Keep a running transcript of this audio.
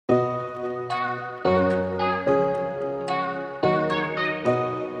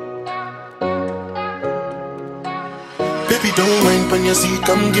when you see,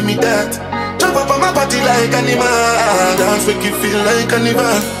 come give me that. Jump up on my body like animal, dance make you feel like carnival.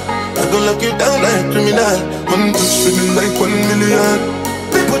 I gon' lock you down like criminal. One touch feeling like 1 million.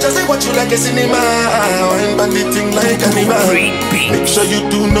 People just say what you like a cinema. Wine bandit thing like animal. Make sure you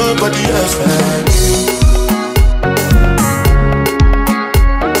do nobody else like you.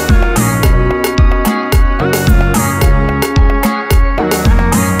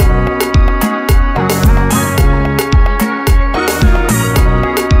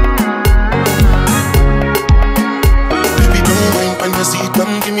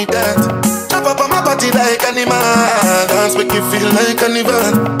 Dance make you feel like carnival.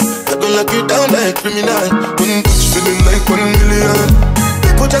 I gon' lock you down like criminal. One touch feeling like 1 million.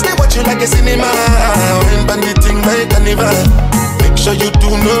 People just say what you like a cinema. Wine bandit thing like carnival. Make sure you do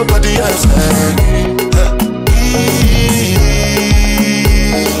nobody else like me.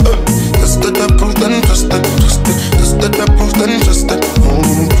 Just that approved and trusted, trusted. Just that approved and trusted.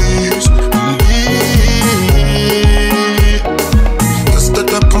 Oh please, believe. Just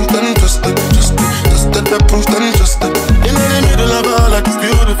that approved and trusted, trusted. That approved and trusted. In the middle of all of these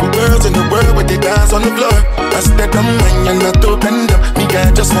beautiful girls in the world where they dance on the floor. I said I'm mine and not to bend up. Me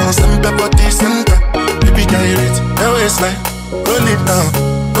guy just want some pepper tea center. Baby girl, it the waistline. Roll it down,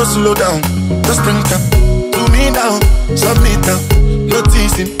 go slow down. Just bring it up, do me down, submit down, no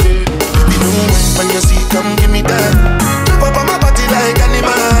teasing. Baby, no when you see, come give me that. Jump up on my body like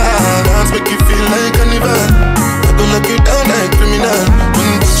animal. Dance make you feel like carnival. I gon' lock you down like criminal.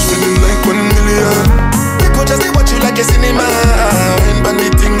 One touch feeling like 1 million. People just say what you like a cinema. Wine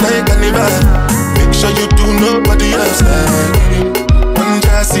bandit thing like carnival. Make sure you do nobody else like me. One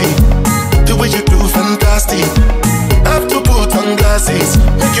jassy, the way you do fantastic. Have to put on glasses.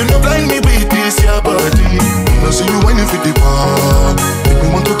 Make you no blind me with this your body. You know see you whining for the wall. Make me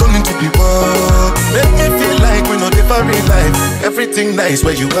want to turn into the wall. Make me feel like we know the for real life. Everything nice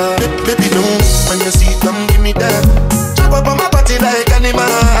where you are. Baby no, when you see come give me that. Jump up on my body like animal.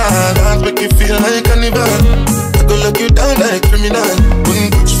 Dance make you feel like carnival. I go lock you down like criminal.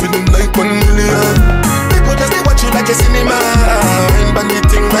 One touch feeling like 1 million. People just say what you like a cinema. Wine bandit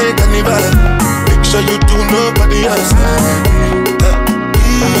thing like carnival. Make sure you do nobody else like me.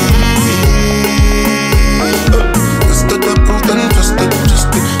 Just that approved and trusted,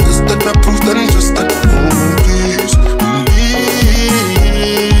 trusted. Just that approved and trusted. Oh please, believe.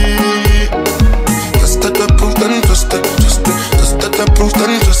 Just that approved and trusted, trusted. Just that approved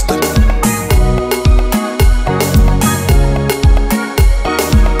and trusted.